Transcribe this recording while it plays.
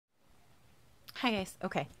Hi guys.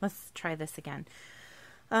 Okay, let's try this again.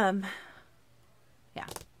 Yeah,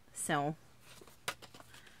 so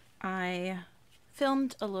I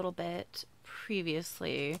filmed a little bit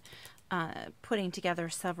previously, putting together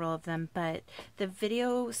several of them, but the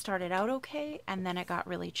video started out okay and then it got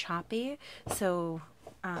really choppy, so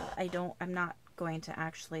I'm not going to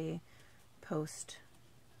actually post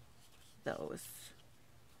those.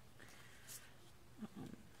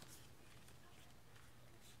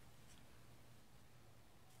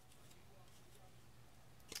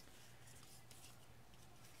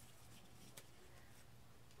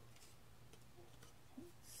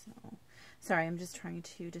 So, sorry, I'm just trying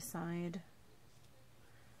to decide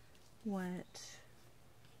what.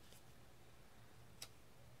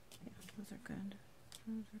 Yeah, those are good.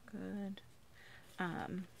 Those are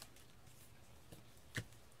good.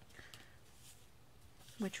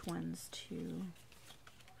 Which ones to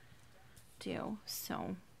do.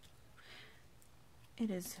 So it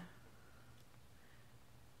is.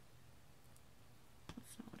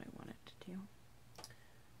 That's not what I wanted to do.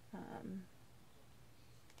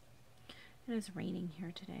 It is raining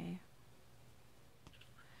here today.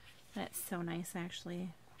 And it's so nice. I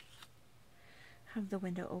actually have the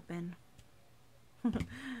window open.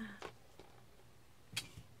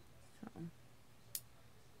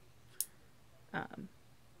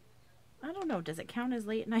 I don't know, does it count as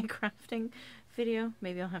late night crafting video?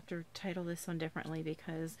 Maybe I'll have to title this one differently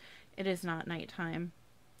because it is not nighttime.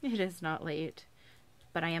 It is not late,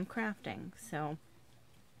 but I am crafting, so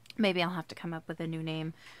maybe I'll have to come up with a new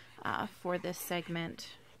name for this segment.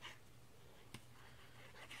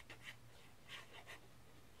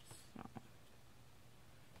 So,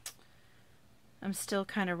 I'm still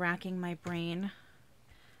kind of racking my brain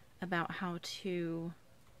about how to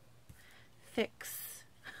fix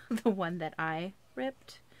the one that I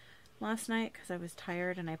ripped last night because I was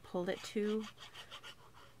tired and I pulled it too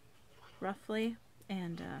roughly,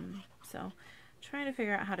 and so trying to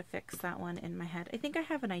figure out how to fix that one in my head. I think I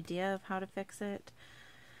have an idea of how to fix it.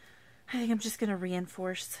 I think I'm just going to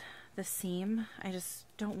reinforce the seam. I just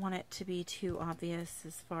don't want it to be too obvious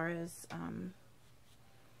as far as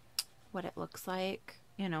what it looks like.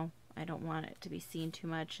 You know, I don't want it to be seen too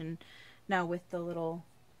much, and now with the little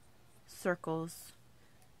circles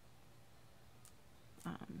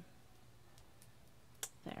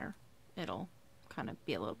there, it'll kind of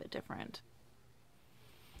be a little bit different.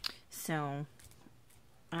 So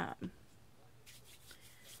I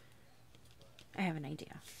have an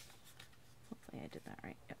idea. Hopefully I did that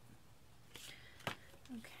right. Yep.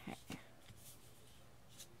 Okay.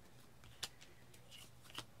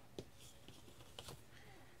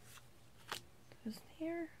 Goes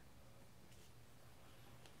there.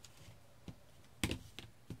 Goes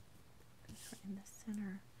right in the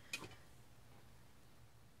center.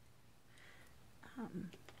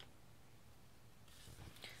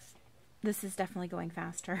 This is definitely going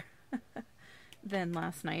faster than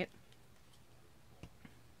last night.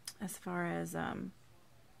 As far as,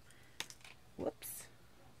 whoops,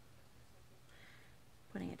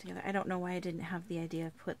 putting it together. I don't know why I didn't have the idea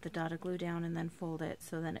of put the dotted glue down and then fold it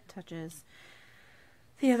so then it touches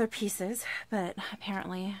the other pieces, but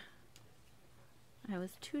apparently I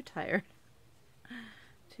was too tired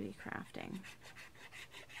to be crafting.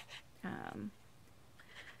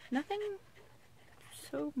 Nothing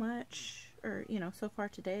so much, or you know, so far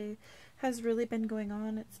today has really been going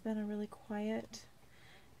on. It's been a really quiet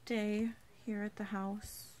day here at the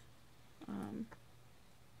house.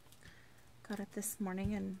 Got up this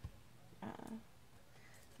morning and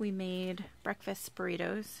we made breakfast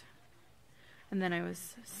burritos, and then I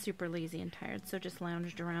was super lazy and tired, so just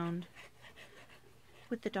lounged around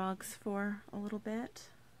with the dogs for a little bit,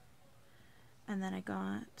 and then I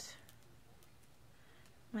got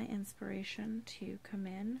my inspiration to come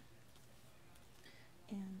in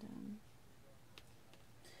and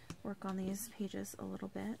work on these pages a little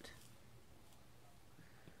bit.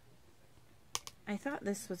 I thought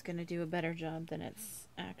this was going to do a better job than it's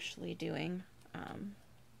actually doing. Kind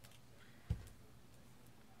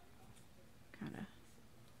of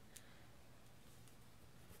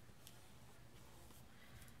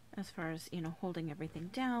as far as, you know, holding everything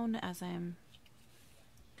down as I'm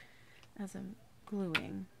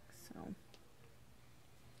gluing, so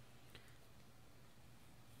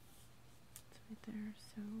it's right there.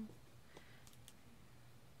 So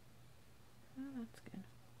oh, that's good.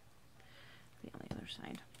 The on the other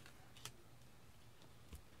side.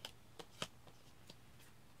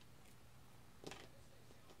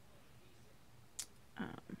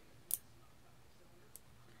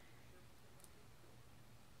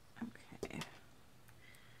 Okay.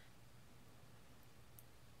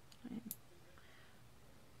 I'm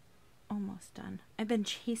almost done. I've been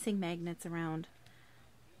chasing magnets around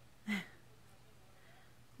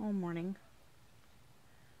all morning.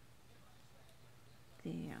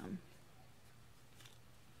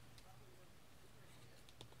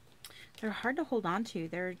 They're hard to hold on to.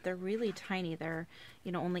 They're really tiny. They're,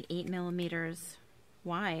 you know, only 8 millimeters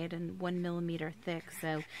wide and 1 millimeter thick,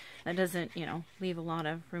 so that doesn't, you know, leave a lot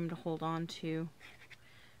of room to hold on to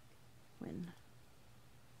when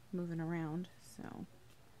moving around. So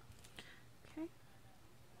okay,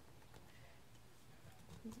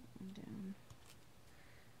 down.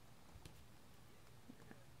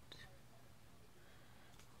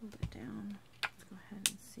 Hold it down. Let's go ahead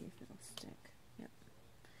and see if it'll stick. Yep,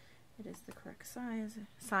 it is the correct size.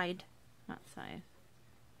 Side, not size.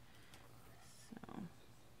 So,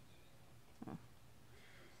 oh,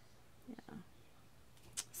 yeah.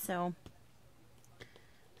 So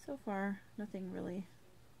far, nothing really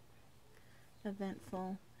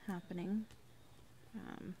eventful happening.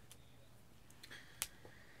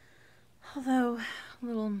 Although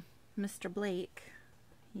little Mr. Blake,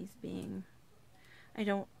 he's being, I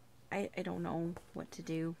don't know what to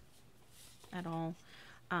do at all.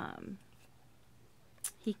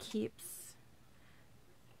 He keeps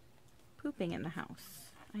pooping in the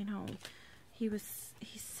house. I know. He's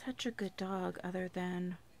such a good dog, other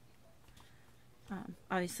than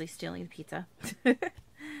obviously stealing the pizza.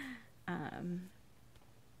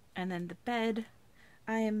 And then the bed,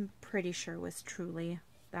 I am pretty sure was Truly.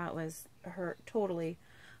 That was totally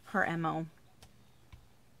her MO.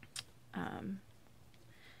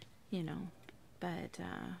 You know, but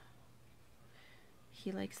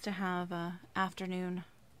he likes to have a afternoon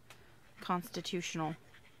constitutional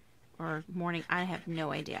or morning, I have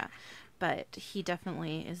no idea, but he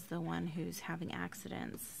definitely is the one who's having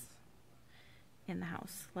accidents in the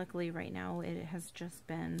house. Luckily right now it has just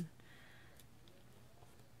been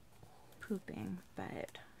pooping,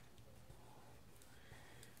 but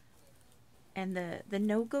and the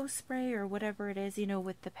no-go spray or whatever it is, you know,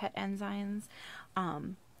 with the pet enzymes,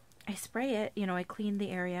 I spray it, you know, I clean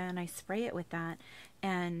the area and I spray it with that,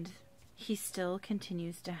 and he still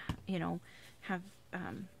continues to, you know, have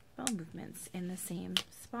bowel movements in the same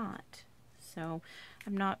spot. So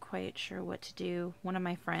I'm not quite sure what to do. One of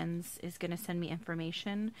my friends is going to send me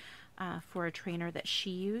information for a trainer that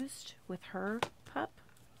she used with her pup,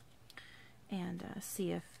 and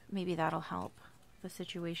see if maybe that'll help the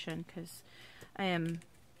situation, because I am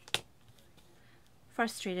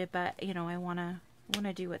frustrated, but you know, I want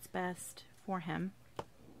to do what's best for him.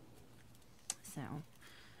 So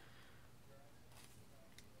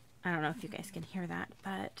I don't know if you guys can hear that,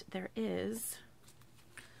 but there is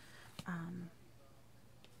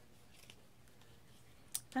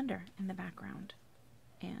thunder in the background,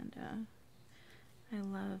 and I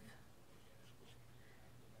love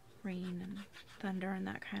rain and thunder and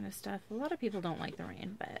that kind of stuff. A lot of people don't like the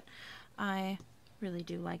rain, but I really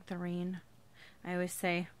do like the rain. I always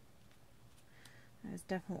say I was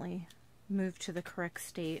definitely moved to the correct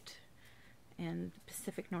state, and the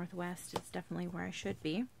Pacific Northwest is definitely where I should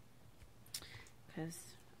be, because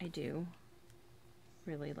I do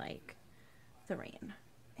really like the rain.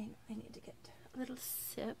 I need to get a little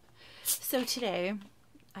sip. So today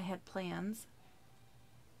I had plans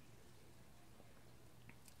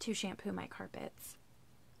to shampoo my carpets,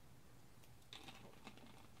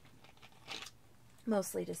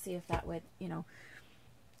 mostly to see if that would, you know,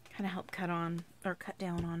 kind of help cut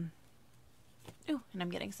down on, oh, and I'm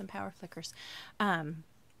getting some power flickers,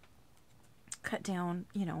 cut down,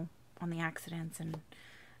 you know, on the accidents and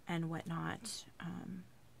whatnot.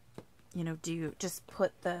 You know, just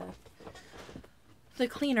put the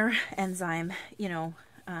cleaner enzyme, you know,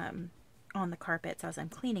 on the carpets as I'm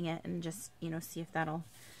cleaning it, and just, you know, see if that'll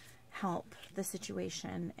help the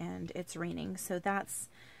situation. And it's raining, so that's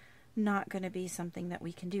not going to be something that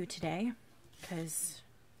we can do today, because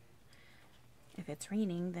if it's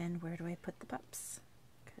raining, then where do I put the pups?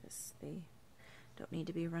 Because they don't need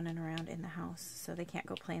to be running around in the house, so they can't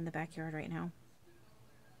go play in the backyard right now.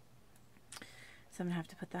 So I'm going to have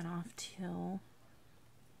to put that off till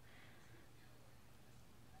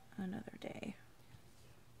another day.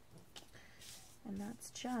 And that's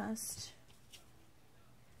just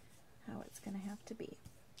how it's going to have to be.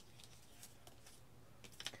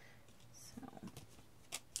 So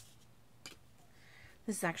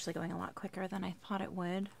this is actually going a lot quicker than I thought it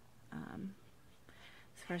would,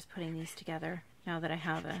 as far as putting these together, now that I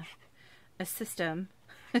have a system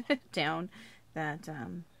down that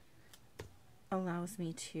allows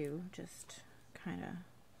me to just kind of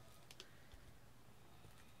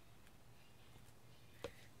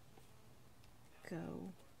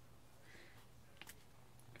go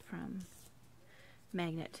from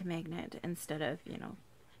magnet to magnet instead of, you know,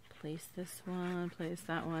 place this one, place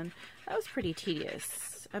that one. That was pretty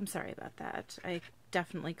tedious. I'm sorry about that. I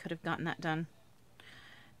definitely could have gotten that done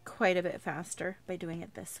quite a bit faster by doing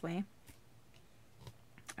it this way.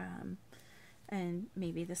 And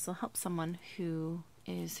maybe this will help someone who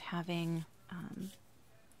is having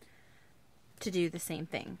to do the same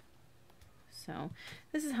thing. So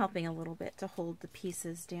this is helping a little bit to hold the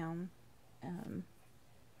pieces down. A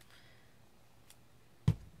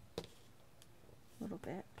little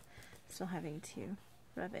bit. Still having to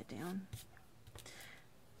rub it down.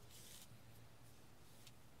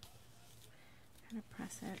 Kind of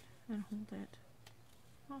press it and hold it.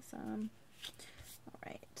 Awesome. All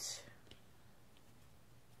right.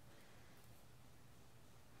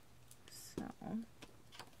 So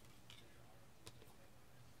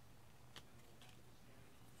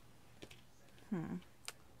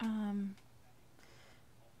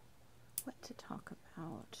what to talk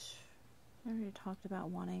about? I already talked about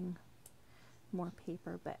wanting more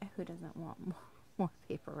paper, but who doesn't want more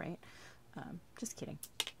paper, right? Just kidding.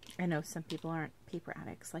 I know some people aren't paper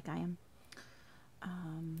addicts like I am.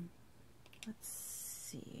 Let's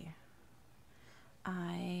see.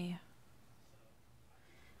 I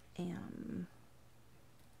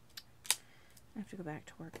have to go back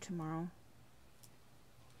to work tomorrow.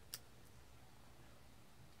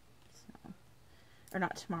 So, or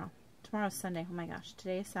not tomorrow. Tomorrow's Sunday. Oh my gosh.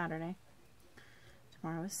 Today is Saturday.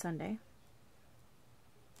 Tomorrow is Sunday.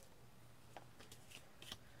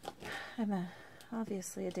 I'm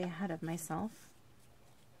obviously a day ahead of myself.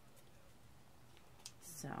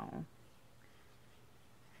 So,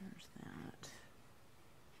 there's that.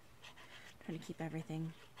 Trying to keep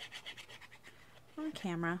everything on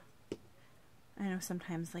camera. I know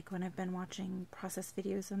sometimes, like, when I've been watching process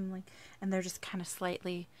videos, I'm like, and they're just kind of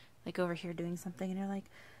slightly, like, over here doing something, and you're like,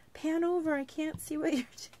 pan over, I can't see what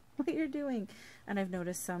you're doing. And I've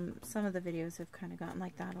noticed some of the videos have kind of gotten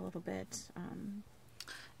like that a little bit.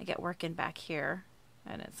 I get working back here,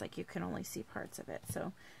 and it's like you can only see parts of it.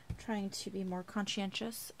 So I'm trying to be more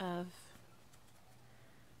conscientious of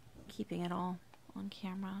keeping it all on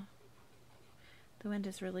camera. The wind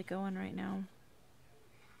is really going right now.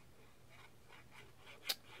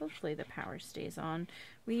 Hopefully the power stays on.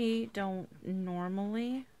 We don't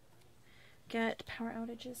normally get power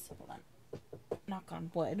outages. Hold on. Knock on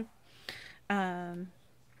wood.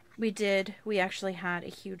 We actually had a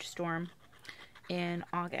huge storm in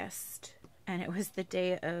August, and it was the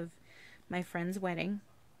day of my friend's wedding,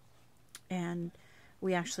 and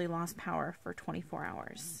we actually lost power for 24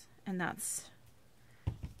 hours, and that's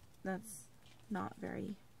not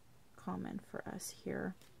very common for us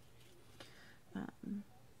here.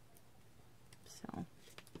 So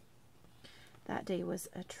that day was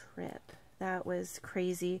a trip. That was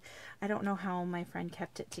crazy. I don't know how my friend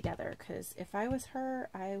kept it together, because if I was her,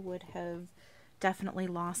 I would have definitely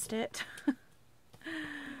lost it.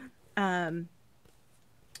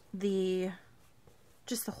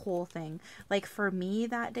 Just the whole thing. Like, for me,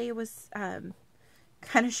 that day was kind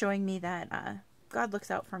of showing me that God looks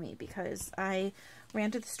out for me, because I ran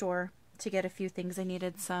to the store to get a few things. I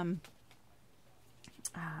needed some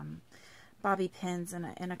bobby pins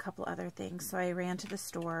and a couple other things. So I ran to the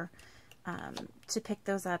store to pick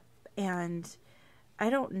those up, and I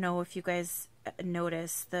don't know if you guys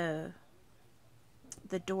notice the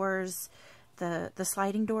doors, the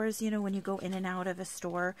sliding doors, you know, when you go in and out of a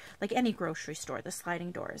store, like any grocery store, the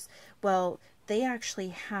sliding doors. Well, they actually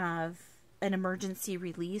have an emergency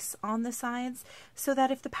release on the sides, so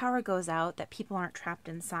that if the power goes out, that people aren't trapped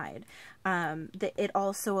inside. It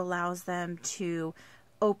also allows them to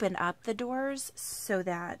open up the doors so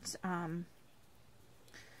that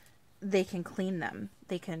they can clean them.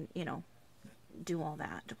 They can, you know, do all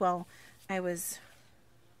that. Well, I was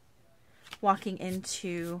walking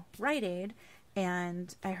into Rite Aid,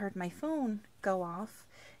 and I heard my phone go off,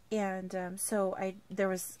 and so I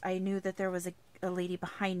knew that there was a lady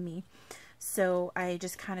behind me, so I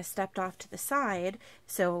just kind of stepped off to the side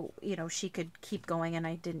so, you know, she could keep going and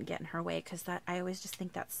I didn't get in her way, because I always just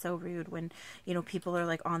think that's so rude when, you know, people are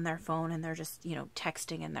like on their phone and they're just, you know,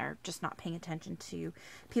 texting, and they're just not paying attention to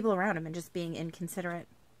people around them and just being inconsiderate.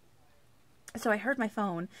 So I heard my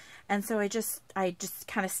phone, and so I just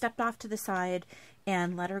kind of stepped off to the side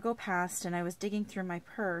and let her go past, and I was digging through my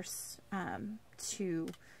purse to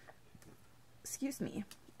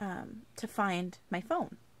find my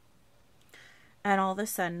phone. And all of a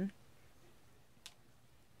sudden,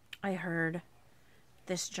 I heard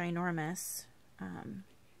this ginormous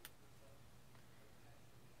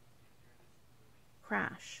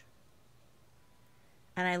crash.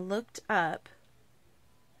 And I looked up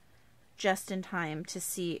just in time to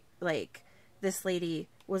see, like, this lady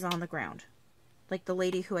was on the ground. Like the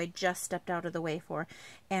lady who I just stepped out of the way for.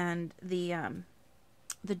 And the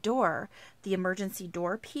door, the emergency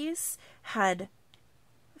door piece had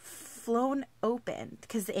flown open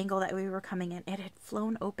because the angle that we were coming in, it had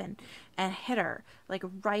flown open and hit her like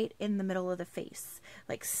right in the middle of the face,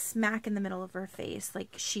 like smack in the middle of her face.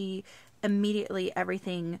 Like she immediately,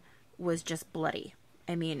 everything was just bloody.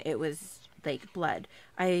 I mean, it was like blood.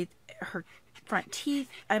 Her front teeth,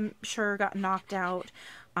 I'm sure, got knocked out.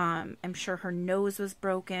 I'm sure her nose was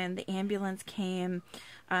broken. The ambulance came.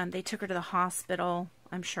 They took her to the hospital,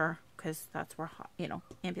 I'm sure, because that's where, you know,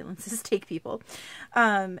 ambulances take people.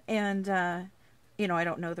 You know, I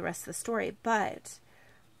don't know the rest of the story, but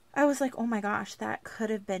I was like, oh my gosh, that could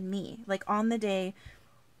have been me. Like on the day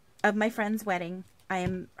of my friend's wedding, I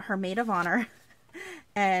am her maid of honor,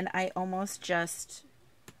 and I almost just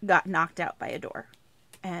got knocked out by a door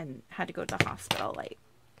and had to go to the hospital. Like,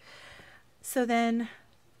 so then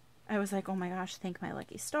I was like, oh my gosh, thank my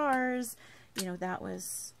lucky stars. You know, that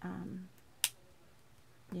was,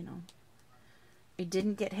 you know, I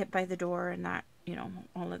didn't get hit by the door and that, you know,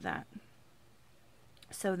 all of that.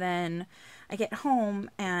 So then I get home,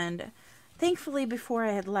 and thankfully before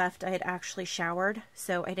I had left, I had actually showered.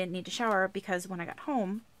 So I didn't need to shower because when I got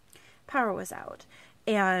home, power was out.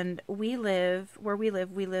 And we live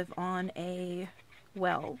on a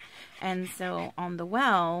well. And so on the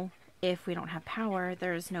well, if we don't have power,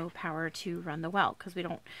 there's no power to run the well because we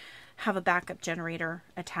don't have a backup generator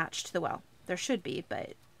attached to the well. There should be,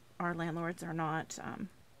 but our landlords are not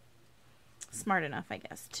smart enough, I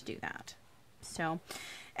guess, to do that. So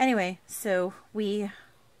anyway, so we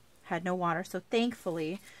had no water. So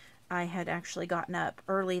thankfully, I had actually gotten up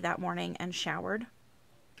early that morning and showered.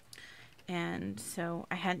 And so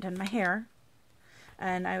I hadn't done my hair.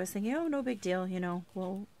 And I was thinking, oh, no big deal, you know,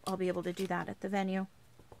 I'll be able to do that at the venue.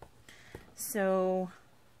 So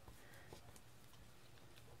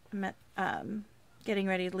I'm getting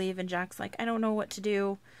ready to leave, and Jack's like, I don't know what to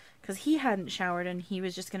do, because he hadn't showered, and he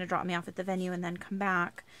was just going to drop me off at the venue and then come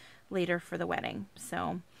back later for the wedding.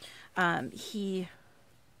 So he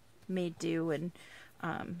made do, and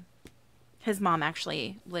his mom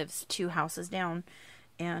actually lives 2 houses down,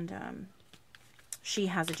 and she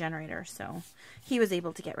has a generator, so he was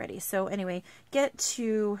able to get ready. So anyway,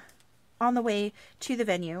 on the way to the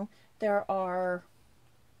venue, there are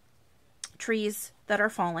trees that are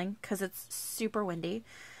falling because it's super windy.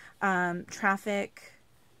 Traffic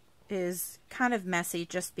is kind of messy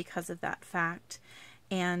just because of that fact.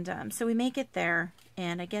 And so we make it there,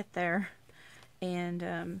 and I get there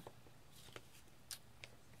and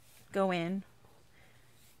go in.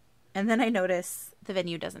 And then I notice the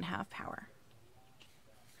venue doesn't have power.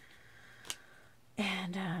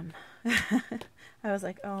 And I was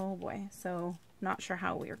like, oh boy. So not sure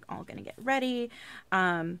how we were all going to get ready.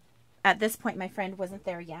 At this point, my friend wasn't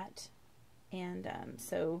there yet. And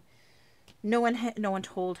so no one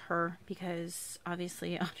told her, because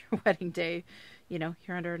obviously on your wedding day, you know,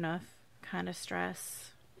 you're under enough kind of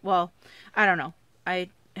stress. Well, I don't know. I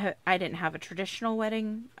didn't have a traditional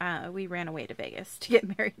wedding. We ran away to Vegas to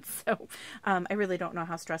get married. So I really don't know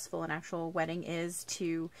how stressful an actual wedding is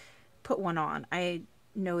to put one on. I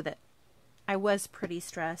know that I was pretty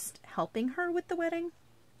stressed helping her with the wedding.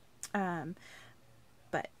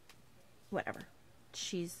 But whatever.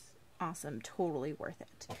 She's awesome. Totally worth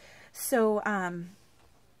it. So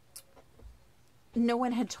no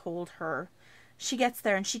one had told her. She gets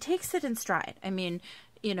there and she takes it in stride. I mean,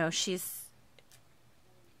 you know, she's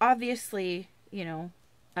obviously, you know,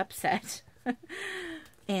 upset.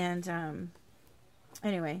 And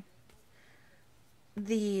anyway,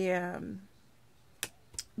 the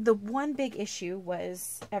one big issue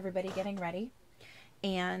was everybody getting ready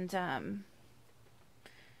and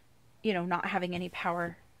you know, not having any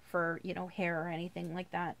power for, you know, hair or anything like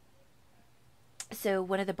that. So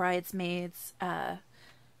one of the bridesmaids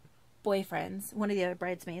boyfriends, one of the other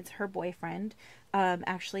bridesmaids, her boyfriend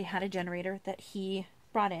actually had a generator that he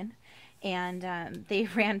brought in, and they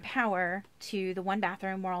ran power to the one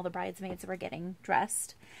bathroom where all the bridesmaids were getting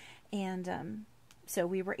dressed. And so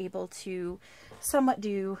we were able to somewhat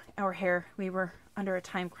do our hair. We were under a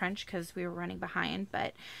time crunch because we were running behind,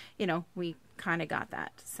 but you know, we kind of got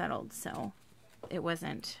that settled, so it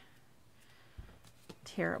wasn't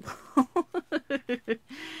terrible.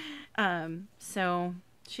 So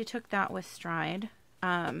she took that with stride.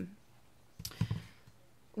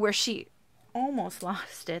 Where she almost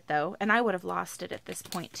lost it, though, and I would have lost it at this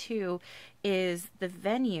point too, is the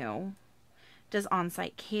venue does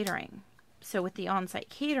on-site catering. So with the on-site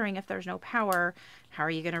catering, if there's no power, how are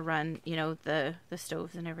you going to run, you know, the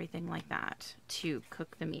stoves and everything like that to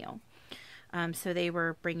cook the meal? So they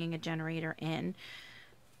were bringing a generator in.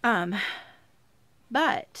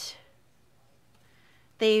 But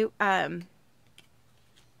they, the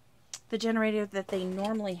generator that they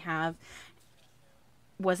normally have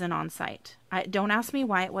wasn't on site. Don't ask me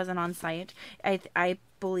why it wasn't on site. I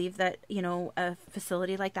believe that, you know, a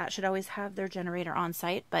facility like that should always have their generator on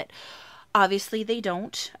site, but obviously they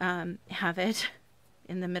don't have it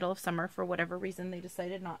in the middle of summer for whatever reason they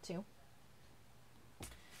decided not to.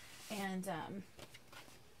 And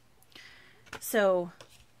so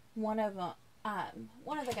one of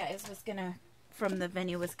the guys was gonna, from the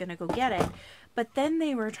venue, was gonna go get it, but then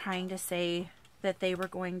they were trying to say that they were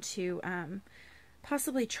going to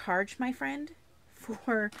possibly charge my friend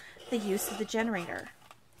for the use of the generator.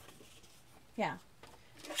 Yeah,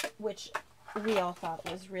 which we all thought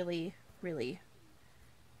was really, really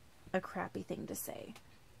a crappy thing to say.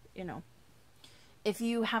 You know, if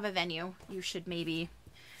you have a venue, you should maybe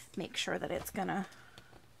make sure that it's gonna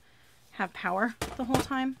have power the whole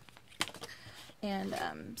time. And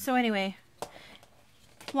so anyway,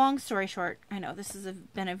 long story short, I know this has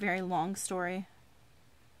been a very long story,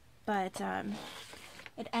 but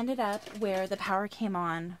it ended up where the power came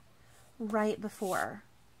on right before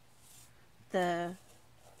the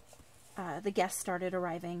guests started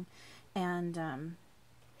arriving, and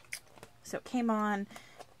so it came on,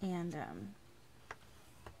 and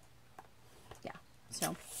yeah,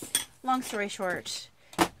 so long story short,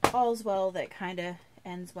 all's well that kind of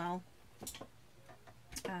ends well.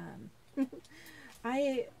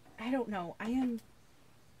 I don't know, I am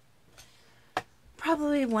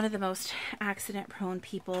probably one of the most accident prone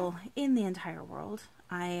people in the entire world.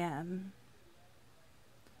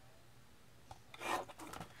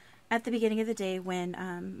 At the beginning of the day, when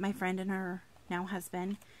my friend and her now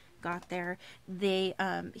husband got there,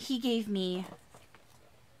 he gave me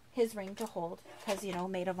his ring to hold, because, you know,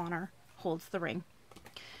 maid of honor holds the ring.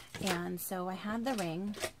 And so I had the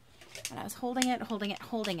ring, and I was holding it,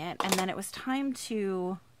 and then it was time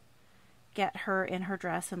to get her in her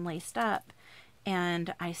dress and laced up,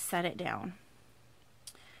 and I set it down.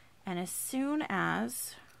 And as soon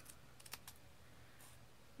as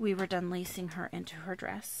we were done lacing her into her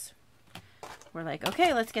dress, we're like,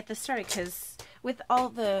 okay, let's get this started, because with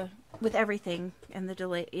everything and the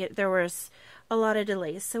delay, there was a lot of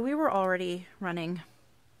delays, so we were already running,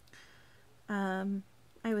 I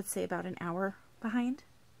would say about an hour behind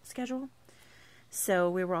schedule. So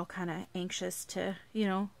we were all kind of anxious to, you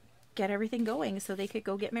know, get everything going so they could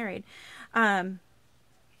go get married.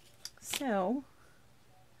 So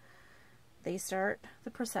they start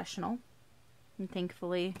the processional, and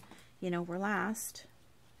thankfully, you know, we're last.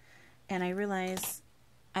 And I realize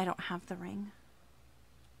I don't have the ring.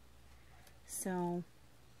 So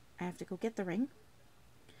I have to go get the ring,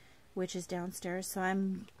 which is downstairs. So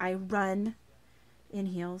I run in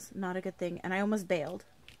heels, not a good thing. And I almost bailed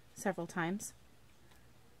several times.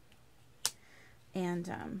 And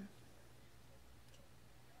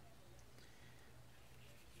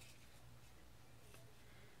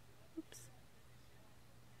oops.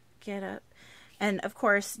 Get up. And of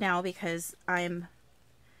course now, because I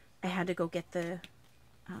had to go get the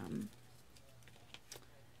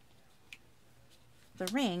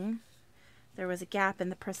ring, there was a gap in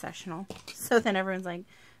the processional. So then everyone's like,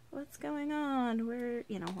 what's going on? Where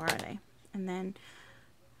are they? And then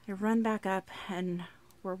I run back up, and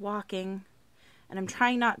we're walking, and I'm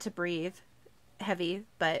trying not to breathe heavy,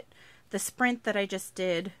 but the sprint that I just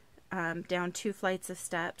did down 2 flights of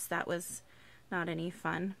steps, that was not any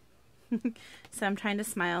fun. So I'm trying to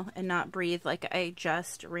smile and not breathe like I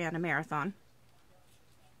just ran a marathon.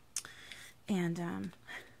 And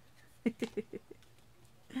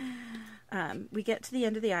we get to the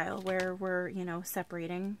end of the aisle where we're, you know,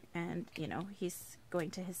 separating, and, you know, he's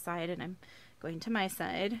going to his side and I'm going to my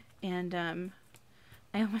side, and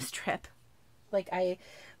I almost trip. Like,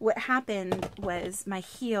 what happened was the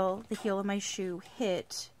heel of my shoe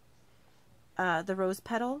hit the rose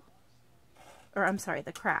petal, or I'm sorry,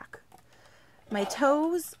 the crack. My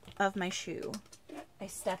toes of my shoe, I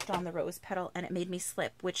stepped on the rose petal and it made me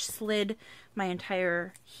slip, which slid my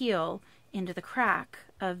entire heel into the crack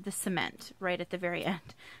of the cement right at the very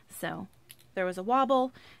end. So there was a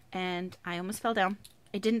wobble and I almost fell down.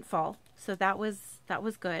 I didn't fall, so that was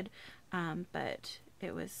good, but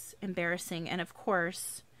it was embarrassing. And of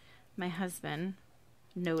course, my husband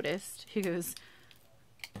noticed. He goes,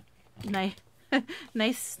 nice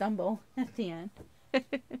stumble at the end.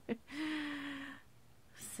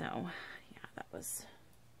 So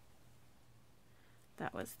yeah,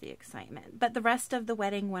 that was the excitement. But the rest of the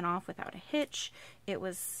wedding went off without a hitch. It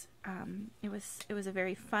was a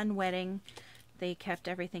very fun wedding. They kept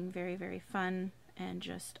everything very, very fun and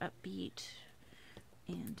just upbeat.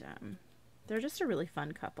 And they're just a really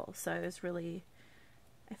fun couple. So I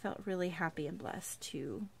felt really happy and blessed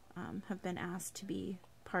to have been asked to be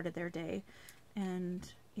part of their day.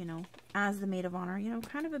 And, you know, as the maid of honor, you know,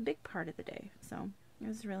 kind of a big part of the day. So it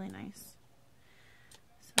was really nice.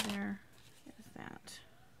 So there is that.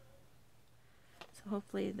 So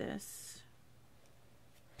hopefully that's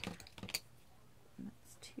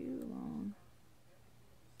too long.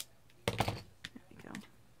 There we go.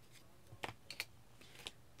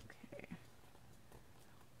 Okay.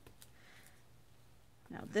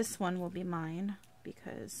 Now this one will be mine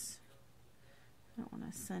because I don't want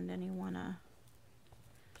to send anyone a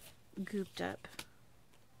gooped up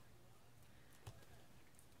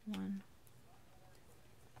one.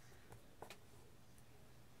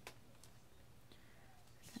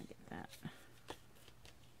 Can I get that?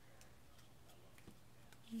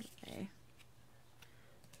 Okay.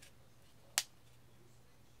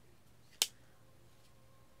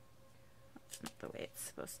 That's not the way it's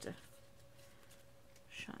supposed to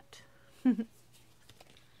shut. Okay.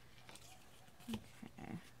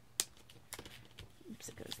 Oops,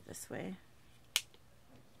 it goes this way.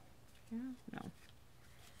 Yeah, no.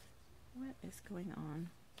 What is going on?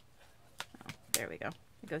 Oh, there we go.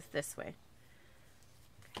 It goes this way.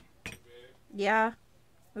 Okay. Yeah.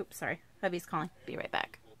 Oops, sorry. Hubby's calling. Be right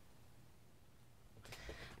back.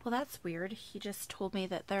 Well, that's weird. He just told me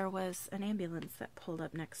that there was an ambulance that pulled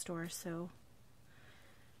up next door, so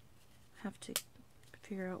I have to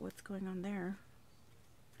figure out what's going on there.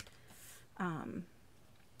 In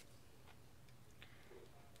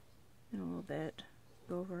a little bit,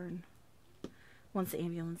 go over and once the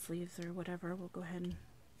ambulance leaves or whatever, we'll go ahead and,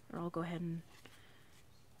 or I'll go ahead and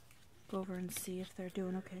go over and see if they're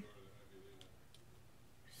doing okay.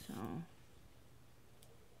 So,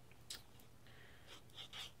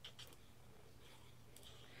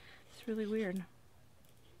 it's really weird.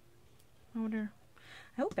 I wonder,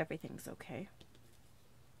 I hope everything's okay.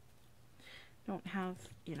 Don't have,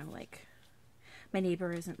 you know, like, my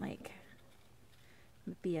neighbor isn't like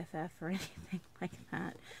BFF or anything like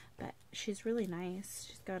that, but she's really nice.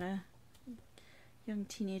 She's got a young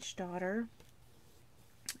teenage daughter.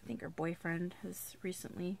 I think her boyfriend has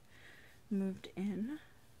recently moved in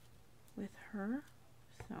with her,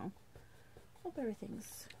 so hope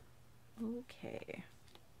everything's okay.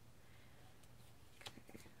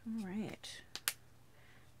 All right,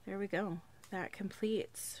 there we go. That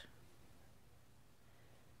completes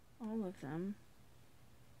all of them.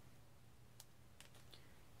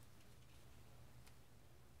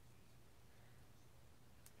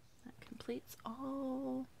 Completes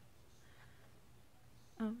all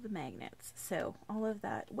of the magnets. So all of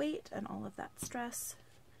that weight and all of that stress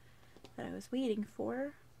that I was waiting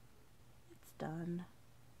for, it's done.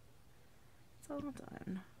 It's all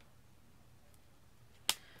done.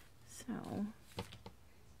 So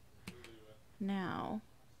now,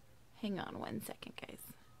 hang on 1 second,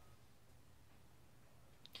 guys.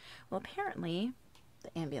 Well, apparently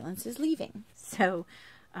the ambulance is leaving. So,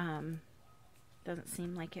 doesn't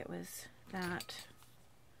seem like it was that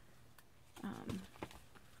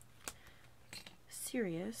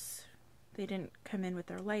serious. They didn't come in with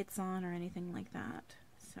their lights on or anything like that.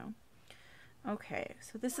 So, okay,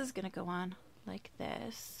 so this is going to go on like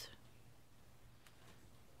this.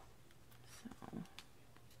 So,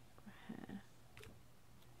 go ahead.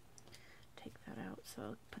 Take that out. So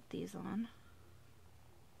I'll put these on.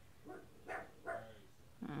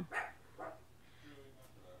 Oh.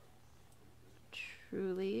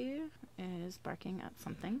 Truly is barking at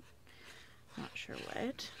something. Not sure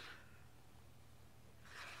what.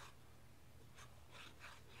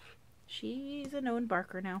 She's a known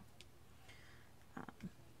barker now.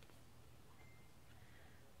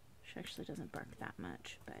 She actually doesn't bark that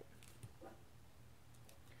much, but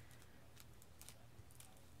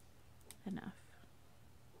enough.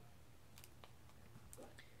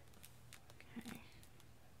 Okay.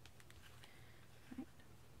 Right.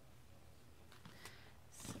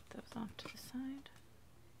 Set those off to the side.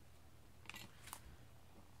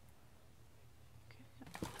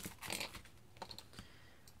 Okay.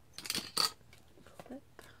 Clip.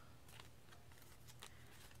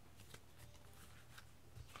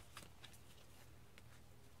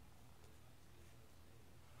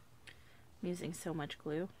 I'm using so much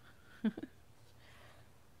glue. I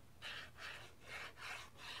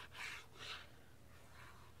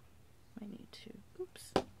need to,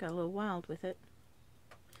 oops, got a little wild with it.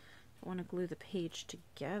 I want to glue the page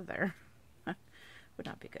together. Would would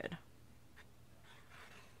not be good.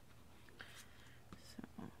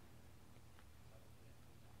 So.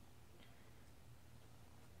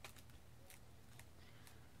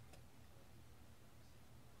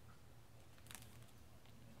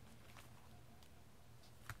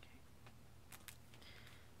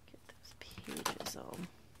 Get those pages all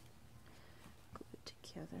glued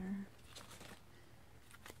together.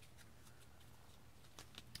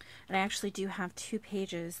 And I actually do have 2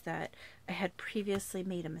 pages that I had previously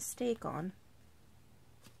made a mistake on.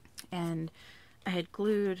 And I had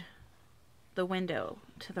glued the window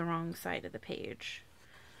to the wrong side of the page.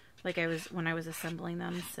 Like when I was assembling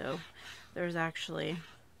them. So there's actually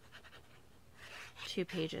 2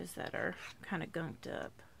 pages that are kind of gunked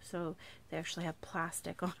up. So they actually have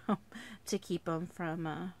plastic on them to keep them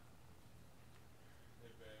from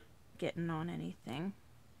getting on anything.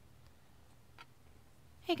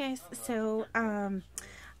 Hey guys, so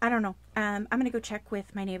I don't know. I'm gonna go check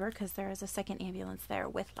with my neighbor because there is a second ambulance there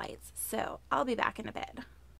with lights. So I'll be back in a bit.